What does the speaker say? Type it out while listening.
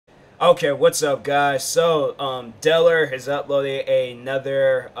Okay, what's up, guys? So, Dellor has uploaded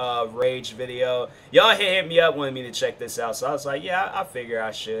another Rage video. Y'all hit me up, wanted me to check this out, so I was like, yeah, I figure I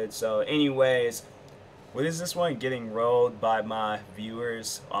should. So, anyways, what is this one getting rolled by my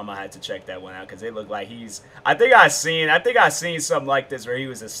viewers? I might have to check that one out because they look like he's. I think I seen something like this where he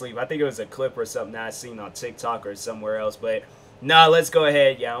was asleep. I think it was a clip or something that I seen on TikTok or somewhere else, but. Nah, let's go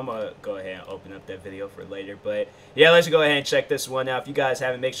ahead. Yeah, I'm going to go ahead and open up that video for later. But, yeah, let's go ahead and check this one out. If you guys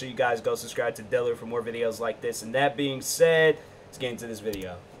haven't, make sure you guys go subscribe to Dellor for more videos like this. And that being said, let's get into this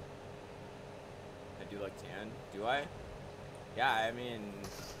video. I do like tan. Do I? Yeah, I mean...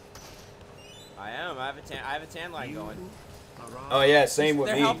 I am. I have a tan line going. Oh, yeah, same with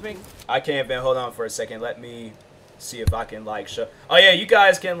They're me. helping. I can't even... Hold on for a second. Let me... see if I can like show. Oh yeah, you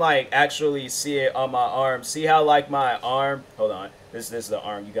guys can like actually see it on my arm. See how like my arm, hold on, this is the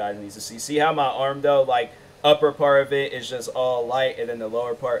arm you guys need to see how my arm though, like upper part of it is just all light and then the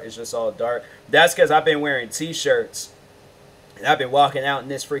lower part is just all dark. That's because I've been wearing t-shirts and I've been walking out in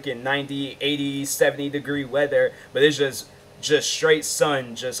this freaking 90 80 70 degree weather, but it's just straight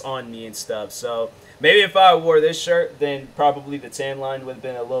sun just on me and stuff. So maybe if I wore this shirt, then probably the tan line would have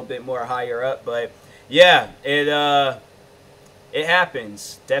been a little bit more higher up. But yeah, it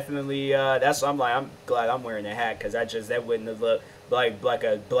happens. Definitely, that's why I'm glad I'm wearing a hat, because that wouldn't have looked like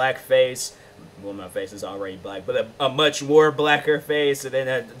a black face. Well, my face is already black, but a much more blacker face, and then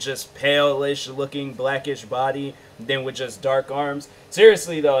a just pale-ish looking blackish body, then with just dark arms.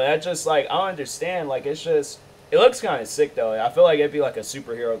 Seriously though, that just like, I don't understand, like it's just, it looks kind of sick though. I feel like it'd be like a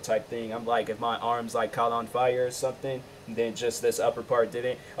superhero type thing. I'm like, if my arms like caught on fire or something, and then just this upper part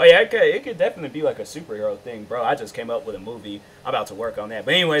didn't. Oh yeah, it could definitely be like a superhero thing, bro. I just came up with a movie. I'm about to work on that.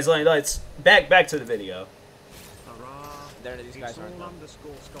 But anyways, let's back to the video. There, these guys aren't.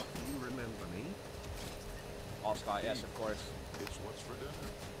 Scott, do you remember me? All Scott, yes, of course. It's what's for dinner.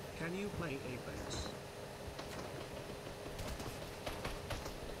 Can you play Apex?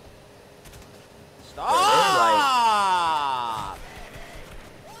 Stop!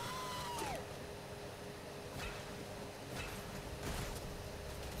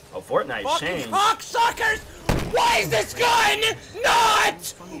 Oh, Fortnite Fucking changed. cocksuckers! Why is this gun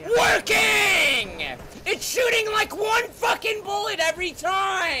not working? It's shooting like one fucking bullet every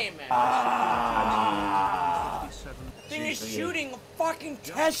time! Thing is shooting fucking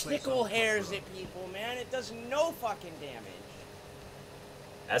testicle hairs at people, man. It does no fucking damage.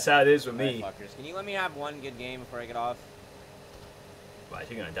 That's how it is with me. Right, fuckers. Can you let me have one good game before I get off? But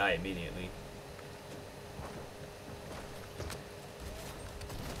you're gonna die immediately.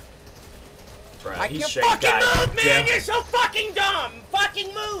 Bro, I can't fucking move, man! You're so fucking dumb!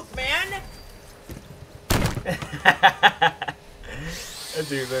 Fucking move, man!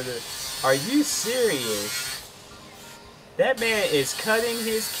 Dude, are you serious? That man is cutting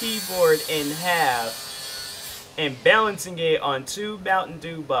his keyboard in half and balancing it on 2 Mountain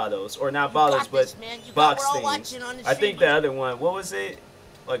Dew bottles. Or not bottles, but box things. I think the other one, what was it?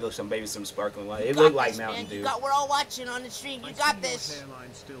 Like maybe some sparkling water. It looked like Mountain Dew. We're all watching on the stream. You got this.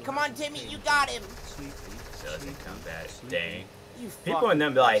 Come on, Timmy, you got him. Doesn't come back. Dang. People in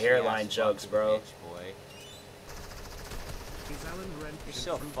them be like hairline jokes, bro. Bitch, boy. You're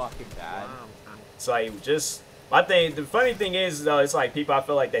so fucking bad. It's like just my thing. The funny thing is though, it's like people I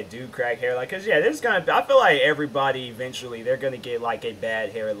feel like that do crack hairline, cause yeah, there's gonna. I feel like everybody eventually they're gonna get like a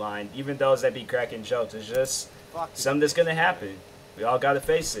bad hairline. Even those that be cracking jokes, it's just something that's gonna happen. We all gotta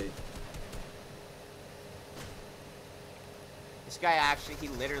face it. This guy actually, he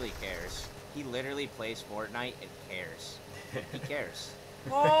literally cares. He literally plays Fortnite and cares. He cares.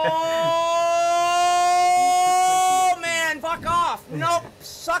 Oh man, fuck off! Nope,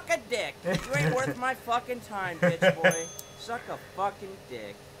 suck a dick. You ain't worth my fucking time, bitch boy. Suck a fucking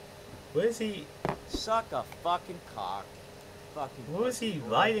dick. What is he? Suck a fucking cock. Fucking. What was he boy.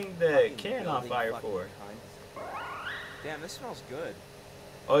 lighting the Fucking can on fire for? cunt. Damn, this smells good.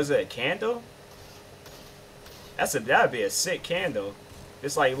 Oh, is it a candle? That'd be a sick candle.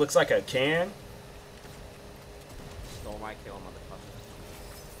 It's like, it looks like a can. Stole my kill, motherfucker.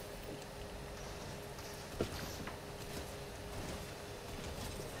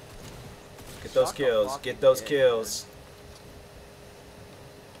 Get those kills. Get those kills.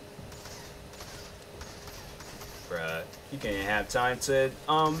 Bruh, you can't have time to,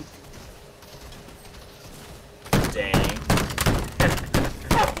 dang.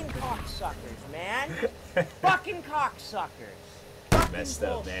 Fucking cocksuckers, man. Fucking cocksuckers. Fucking Messed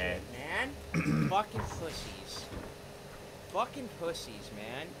up, bullshit, man. Fucking pussies. Fucking pussies,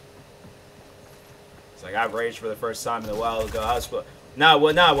 man. It's like I raged for the first time in a while ago. I was not a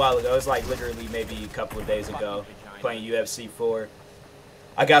while ago. It was like literally maybe a couple of days ago, playing UFC 4.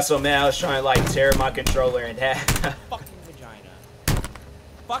 I got so mad I was trying to like tear my controller in half. Fucking vagina.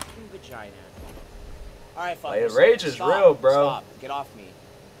 Fucking vagina. Alright, fuck. Like, rage is real, bro. Stop. Get off me.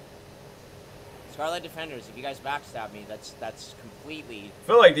 Scarlet Defenders, if you guys backstab me, that's completely... I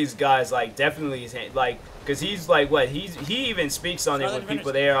feel like these guys, like, definitely, like, because he's, like, what, he even speaks on it when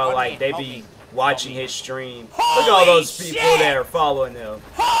people there are, like, they be watching his stream. Look at all those people that are following him.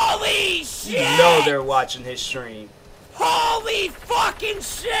 Holy shit! You know they're watching his stream. Holy fucking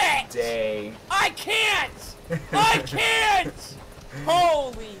shit! Dang. I can't! I can't!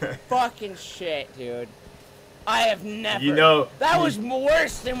 Holy fucking shit, dude. I have never... You know... That was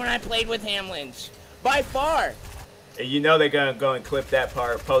worse than when I played with Hamlins. By far. And you know they're gonna go and clip that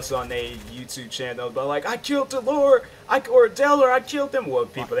part, post on their YouTube channel, but like, I killed Dellor, or Dellor, I killed him. Well,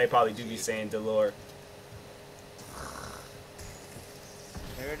 people, they probably do be saying Dellor.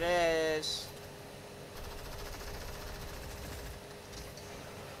 Here it is.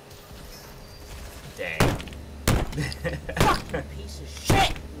 Dang. Fucking piece of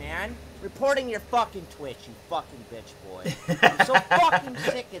shit, man. Reporting your fucking Twitch, you fucking bitch boy. I'm so fucking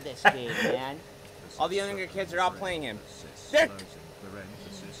sick of this game, man. All the younger kids are out playing him. They're...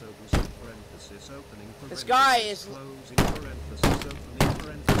 This guy is...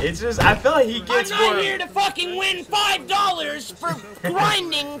 It's just, I feel like he gets I'm more... not here to fucking win $5 for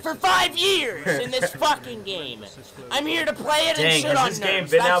grinding for 5 years in this fucking game. I'm here to play it and Dang, shit has on this game nerds.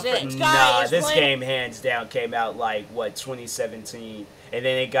 been That's out it. for... This Nah, guy is this playing... game hands down came out like, what, 2017? And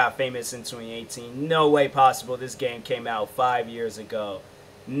then it got famous in 2018. No way possible this game came out 5 years ago.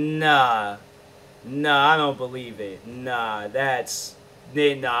 Nah. Nah, I don't believe it. Nah, that's...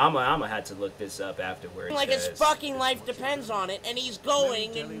 Nah, I'm gonna have to look this up afterwards. Like his fucking life depends on it, and he's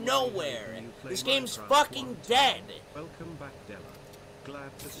going nowhere. This game's fucking dead. Welcome back, Dellor.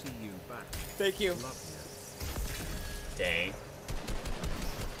 Glad to see you back. Thank you. Dang.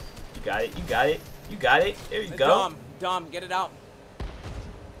 You got it, you got it, you got it. There you go. Dom, get it out.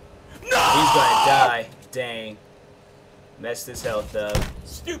 No! He's gonna die. Dang. Messed his health up.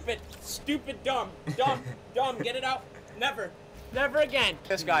 Stupid, dumb, get it out. Never again.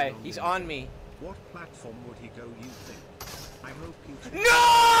 This guy, he's on me. What platform would he go, you think? I hope you...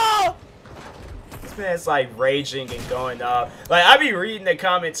 No! This man's like raging and going up. Like, I be reading the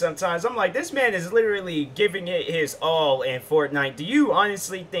comments sometimes. I'm like, this man is literally giving it his all in Fortnite. Do you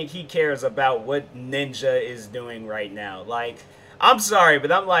honestly think he cares about what Ninja is doing right now? Like, I'm sorry,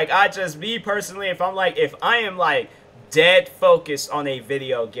 but I'm like, me personally, if I am like dead focused on a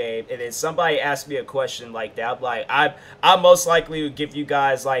video game and then somebody asks me a question like that, I'm like, I most likely would give you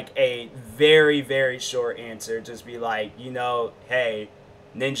guys like a very, very short answer. Just be like, you know, hey,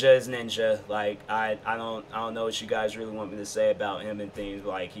 Ninja is Ninja. Like, I don't know what you guys really want me to say about him and things.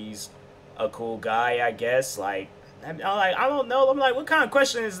 Like, he's a cool guy, I guess. Like, I don't know. I'm like, what kind of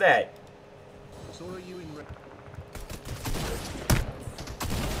question is that? So are you in...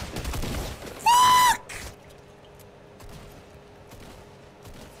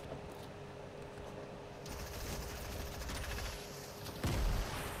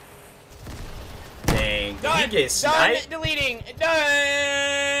 Done, you get sniped? Deleting. Done.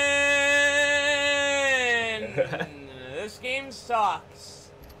 This game sucks.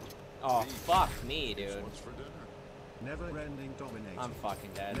 Oh, fuck me, dude. Never-ending domination. I'm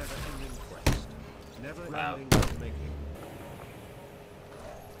fucking dead. Never-ending quest. Never-ending making.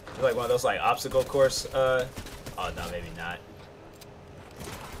 You're like one of those like obstacle course. Oh no, maybe not.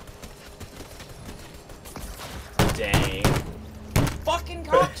 Dang. Fucking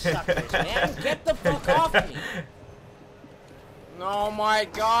cocksuckers, man. Get the fuck off me. Oh my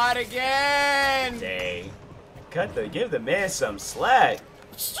god, again. Dang. Give the man some slack.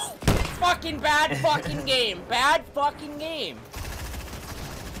 Fucking bad fucking game. Bad fucking game.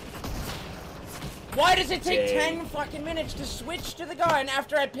 Why does it take 10 fucking minutes to switch to the gun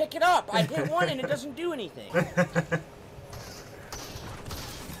after I pick it up? I hit one and it doesn't do anything.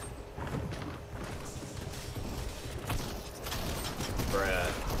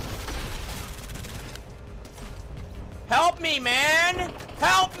 Bruh. Help me, man!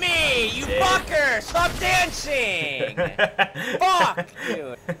 Help me, you fucker! Stop dancing! Fuck,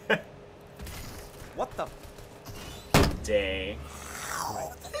 dude. What the? Dang.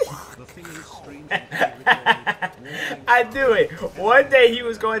 I knew it. One day he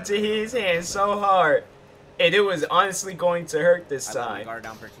was going to hit his hand so hard, and it was honestly going to hurt this time. I let my guard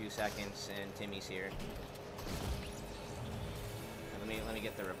down for 2 seconds, and Timmy's here. Let me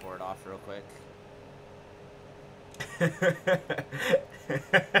get the report off real quick.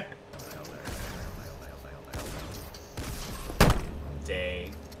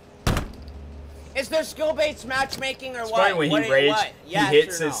 Dang. Is there skill-based matchmaking or It's what? funny when What he it- rage, what? he Yes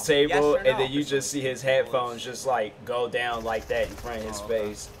hits or his no? table, Yes or and then no? you just see his headphones just like go down like that in front of his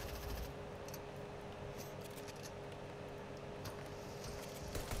face.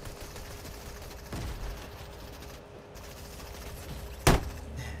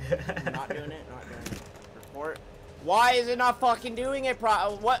 Not doing it. Not doing it. Report. Why is it not fucking doing it?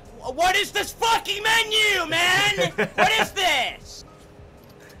 What is this fucking menu, man? What is this?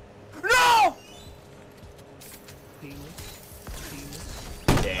 No!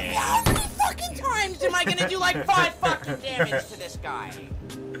 Damn. How many fucking times am I gonna do like 5 fucking damage to this guy?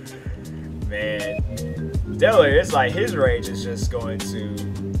 Man, Dellor, it's like his rage is just going to,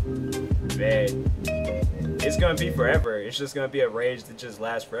 man, it's gonna be forever. It's just gonna be a rage that just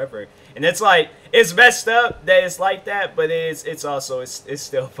lasts forever. And it's like, it's messed up that it's like that, but it's also it's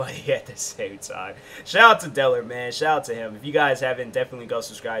still funny at the same time. Shout out to Dellor, man. Shout out to him. If you guys haven't, definitely go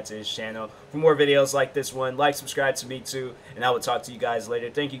subscribe to his channel for more videos like this one. Like, subscribe to me too, and I will talk to you guys later.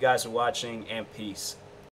 Thank you guys for watching, and peace.